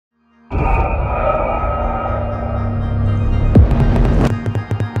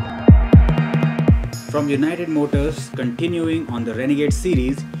From United Motors, continuing on the Renegade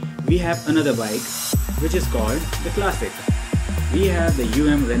series, we have another bike which is called the Classic. We have the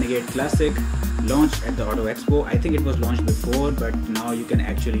Renegade Classic launched at the Auto Expo. I think it was launched before, but now you can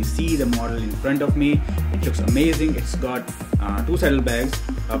actually see the model in front of me. It looks amazing. It's got two saddlebags,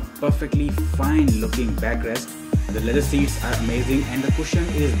 a perfectly fine looking backrest. The leather seats are amazing and the cushion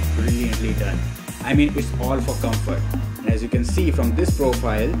is brilliantly done. I mean, it's all for comfort. And as you can see from this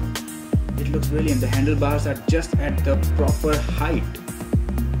profile, it looks brilliant. The handlebars are just at the proper height.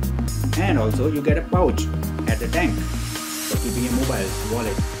 And also you get a pouch at the tank for keeping your mobiles,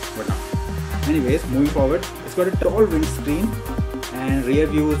 wallet, whatnot. Anyways, moving forward, it's got a tall windscreen and rear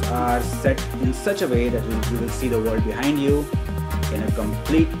views are set in such a way that you will see the world behind you in a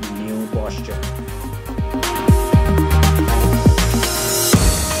complete new posture.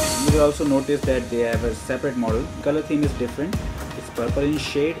 You will also notice that they have a separate model. Color theme is different. It's purple in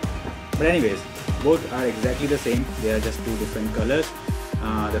shade. But anyways, both are exactly the same. They are just two different colors.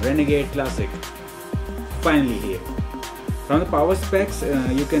 The Renegade Classic, finally here. From the power specs,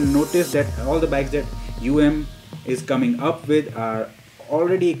 you can notice that all the bikes that is coming up with are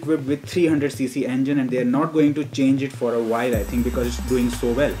already equipped with 300cc engine, and they are not going to change it for a while, I think, because it's doing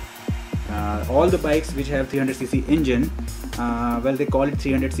so well. All the bikes which have 300cc engine, well, they call it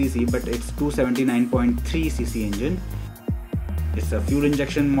 300cc, but it's 279.3cc engine. It's a fuel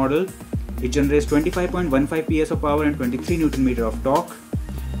injection model. It generates 25.15 PS of power and 23 Nm of torque,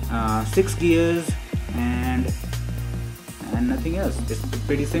 6 gears and nothing else. It's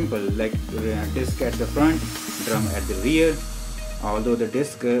pretty simple, like disc at the front, drum at the rear. Although the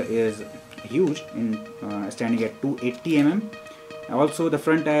disc is huge, standing at 280 mm. Also the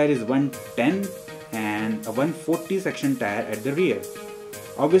front tire is 110 and a 140 section tire at the rear.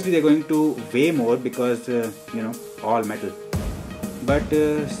 Obviously they're going to weigh more because all metal. But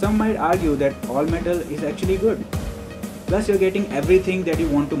some might argue that all metal is actually good. Plus you're getting everything that you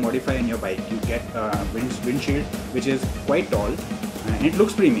want to modify in your bike. You get a windshield which is quite tall and it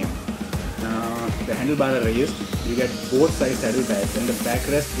looks premium. The handlebars are raised. You get both side saddlebags and the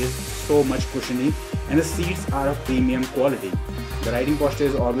backrest is so much cushiony and the seats are of premium quality. The riding posture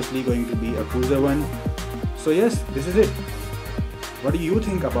is obviously going to be a cruiser one. So yes, this is it. What do you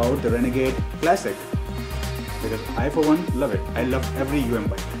think about the Renegade Classic? Because I for one love it. I love every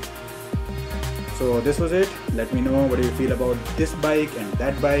bike. So this was it. Let me know what do you feel about this bike and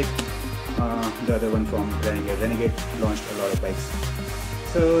that bike. The other one from Renegade. Renegade launched a lot of bikes.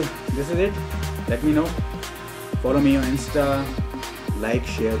 So this is it. Let me know. Follow me on Insta. Like,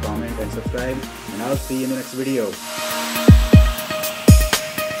 share, comment and subscribe. And I'll see you in the next video.